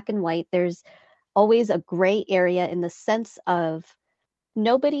 Nothing's black and white. There's always a gray area in the sense of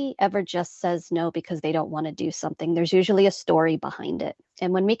nobody ever just says no because they don't want to do something. There's usually a story behind it.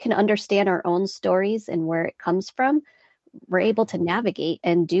 And when we can understand our own stories and where it comes from, we're able to navigate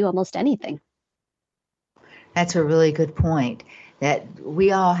and do almost anything. That's a really good point. That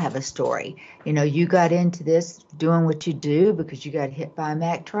we all have a story. You got into this doing what you do because you got hit by a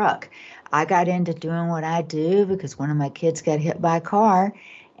Mack truck. I got into doing what I do because one of my kids got hit by a car.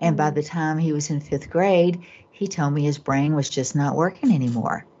 And by the time he was in 5th grade, he told me his brain was just not working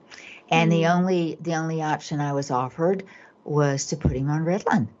anymore. And the only option I was offered was to put him on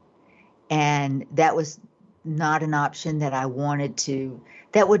Ritalin. And that was not an option that I wanted to,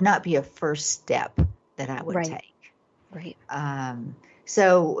 that would not be a first step that I would take. Right.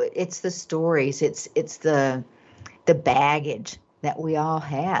 So it's the stories, it's the baggage that we all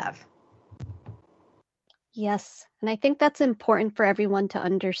have. Yes. And I think that's important for everyone to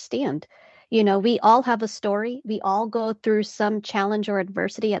understand. We all have a story. We all go through some challenge or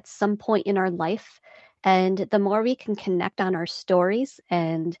adversity at some point in our life. And the more we can connect on our stories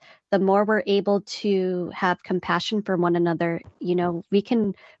and the more we're able to have compassion for one another, we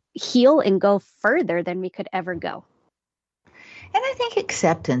can heal and go further than we could ever go. And I think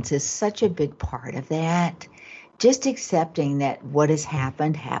acceptance is such a big part of that. Just accepting that what has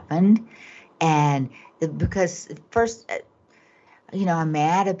happened. And because first, I'm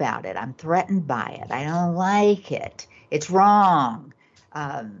mad about it. I'm threatened by it. I don't like it. It's wrong.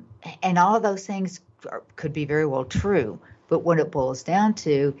 And all of those things could be very well true. But what it boils down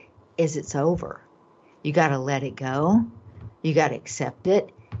to is it's over. You got to let it go. You got to accept it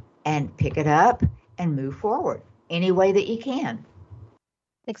and pick it up and move forward any way that you can.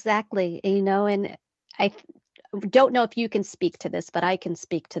 Exactly. And I don't know if you can speak to this, but I can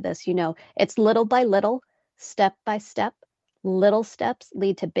speak to this. It's little by little, step by step. Little steps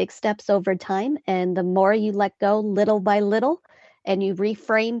lead to big steps over time. And the more you let go little by little and you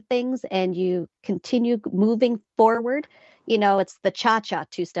reframe things and you continue moving forward, it's the cha-cha,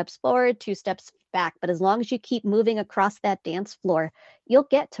 2 steps forward, 2 steps back. But as long as you keep moving across that dance floor, you'll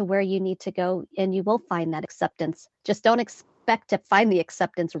get to where you need to go and you will find that acceptance. Just don't expect to find the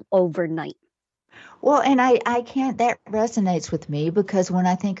acceptance overnight. Well, and I can't, that resonates with me because when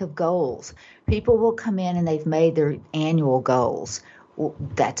I think of goals, people will come in and they've made their annual goals. Well,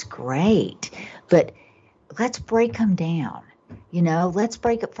 that's great, but let's break them down. Let's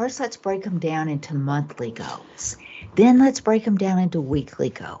break them down into monthly goals. Then let's break them down into weekly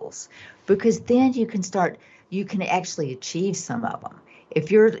goals, because then you can actually achieve some of them.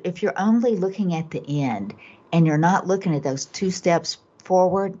 If you're only looking at the end and you're not looking at those 2 steps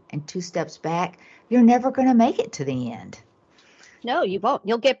forward and 2 steps back, you're never going to make it to the end. No, you won't.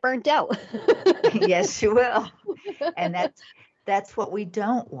 You'll get burnt out. Yes, you will. And that's what we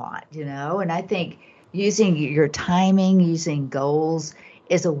don't want, And I think using your timing, using goals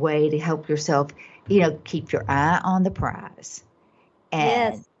is a way to help yourself, keep your eye on the prize.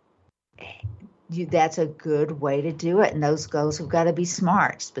 And yes. that's a good way to do it. And those goals have got to be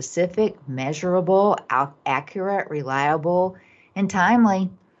SMART, specific, measurable, accurate, reliable, and timely.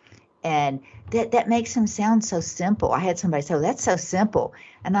 And that makes them sound so simple. I had somebody say, oh, that's so simple.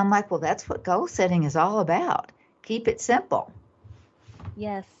 And I'm like, well, that's what goal setting is all about. Keep it simple.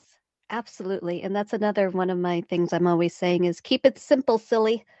 Yes, absolutely. And that's another one of my things I'm always saying is keep it simple,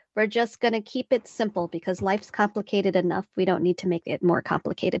 silly. We're just going to keep it simple because life's complicated enough. We don't need to make it more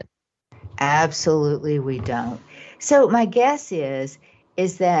complicated. Absolutely, we don't. So my guess is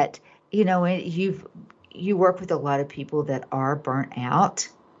that, you work with a lot of people that are burnt out.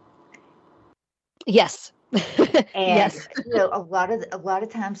 Yes. And yes. A lot of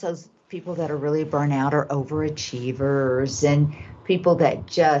times those people that are really burnt out are overachievers and people that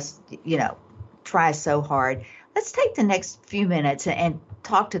just, try so hard. Let's take the next few minutes and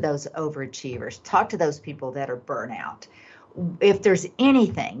talk to those overachievers. Talk to those people that are burnt out. If there's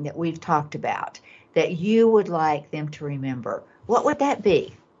anything that we've talked about that you would like them to remember, what would that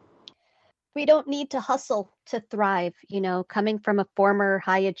be? We don't need to hustle to thrive. Coming from a former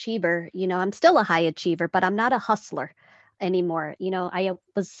high achiever, I'm still a high achiever, but I'm not a hustler anymore. I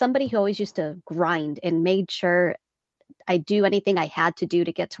was somebody who always used to grind and made sure I do anything I had to do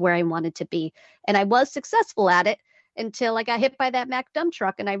to get to where I wanted to be. And I was successful at it until I got hit by that Mack dump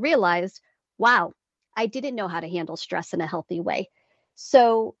truck. And I realized, wow, I didn't know how to handle stress in a healthy way.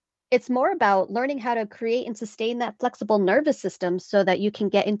 So it's more about learning how to create and sustain that flexible nervous system so that you can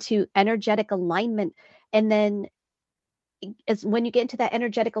get into energetic alignment. And then when you get into that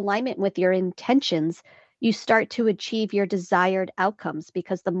energetic alignment with your intentions, you start to achieve your desired outcomes,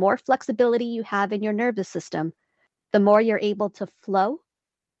 because the more flexibility you have in your nervous system, the more you're able to flow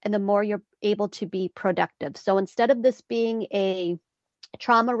and the more you're able to be productive. So instead of this being a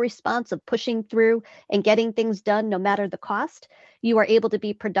trauma response of pushing through and getting things done no matter the cost, you are able to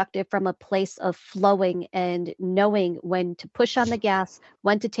be productive from a place of flowing and knowing when to push on the gas,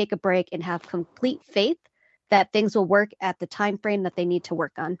 when to take a break, and have complete faith that things will work at the time frame that they need to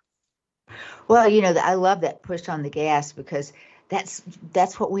work on. Well, I love that push on the gas, because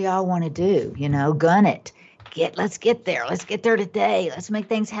that's what we all want to do, gun it. Let's get there. Let's get there today. Let's make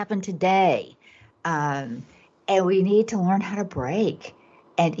things happen today. And we need to learn how to brake.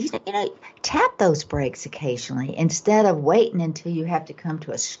 And, tap those brakes occasionally instead of waiting until you have to come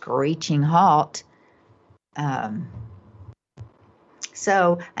to a screeching halt.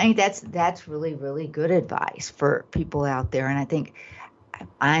 So I think that's really, really good advice for people out there. And I think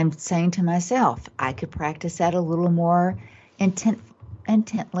I'm saying to myself, I could practice that a little more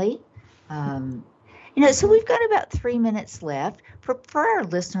intently. So we've got about 3 minutes left. For our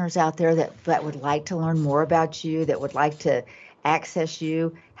listeners out there that would like to learn more about you, that would like to access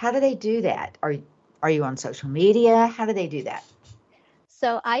you, how do they do that? Are you on social media? How do they do that?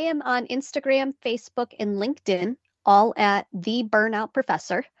 So I am on Instagram, Facebook, and LinkedIn, all at The Burnout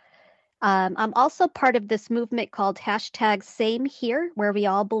Professor. I'm also part of this movement called #SameHere, where we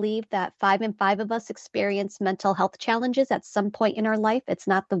all believe that 5 in 5 of us experience mental health challenges at some point in our life. It's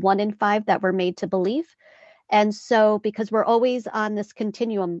not the 1 in 5 that we're made to believe. And so because we're always on this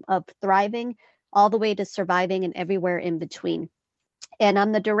continuum of thriving all the way to surviving and everywhere in between. And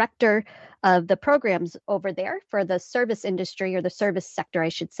I'm the director of the programs over there for the service industry, or the service sector, I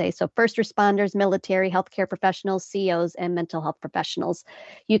should say. So first responders, military, healthcare professionals, CEOs, and mental health professionals.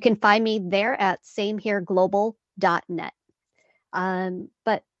 You can find me there at samehereglobal.net.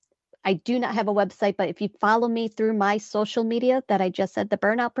 But I do not have a website, but if you follow me through my social media that I just said, The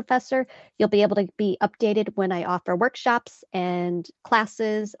Burnout Professor, you'll be able to be updated when I offer workshops and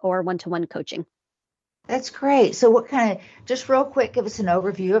classes or one-to-one coaching. That's great. So what just real quick, give us an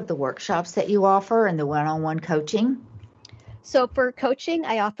overview of the workshops that you offer and the one-on-one coaching. So for coaching,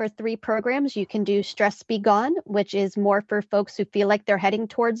 I offer 3 programs. You can do Stress Be Gone, which is more for folks who feel like they're heading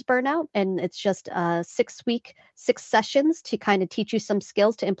towards burnout. And it's just 6 sessions to kind of teach you some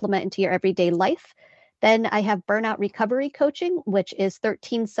skills to implement into your everyday life. Then I have Burnout Recovery Coaching, which is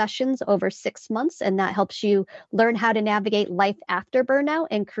 13 sessions over 6 months. And that helps you learn how to navigate life after burnout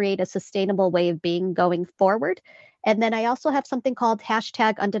and create a sustainable way of being going forward. And then I also have something called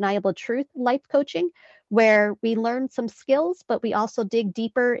 #Undeniable Truth Life Coaching, where we learn some skills, but we also dig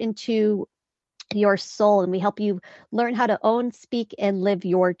deeper into your soul, and we help you learn how to own, speak, and live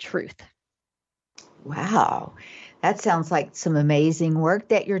your truth. Wow. That sounds like some amazing work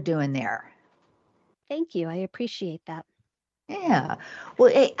that you're doing there. Thank you. I appreciate that. Yeah.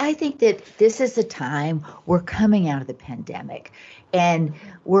 Well, I think that this is the time we're coming out of the pandemic, and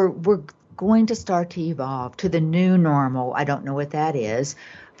we're going to start to evolve to the new normal. I don't know what that is,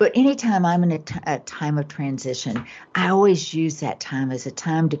 But anytime I'm in a time of transition, I always use that time as a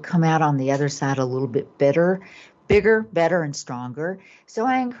time to come out on the other side a little bit bigger, better, and stronger. So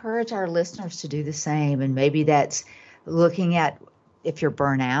I encourage our listeners to do the same. And maybe that's looking at if you're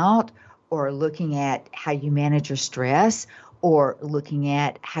burnt out, or looking at how you manage your stress, or looking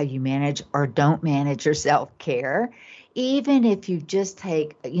at how you manage or don't manage your self-care. Even if you just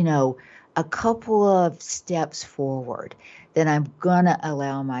take, a couple of steps forward, then I'm going to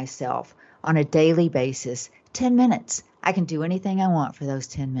allow myself on a daily basis 10 minutes. I can do anything I want for those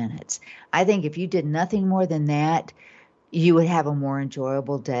 10 minutes. I think if you did nothing more than that, you would have a more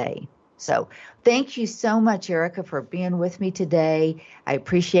enjoyable day. So thank you so much, Erica, for being with me today. I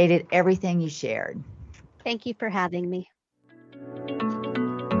appreciated everything you shared. Thank you for having me.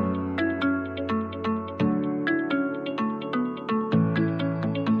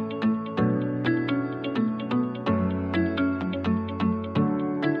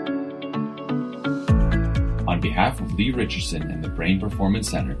 On behalf of Lee Richardson and the Brain Performance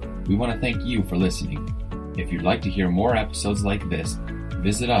Center, we want to thank you for listening. If you'd like to hear more episodes like this,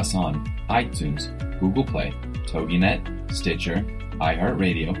 visit us on iTunes, Google Play, TogiNet, Stitcher,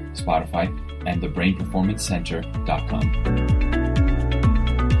 iHeartRadio, Spotify, and thebrainperformancecenter.com.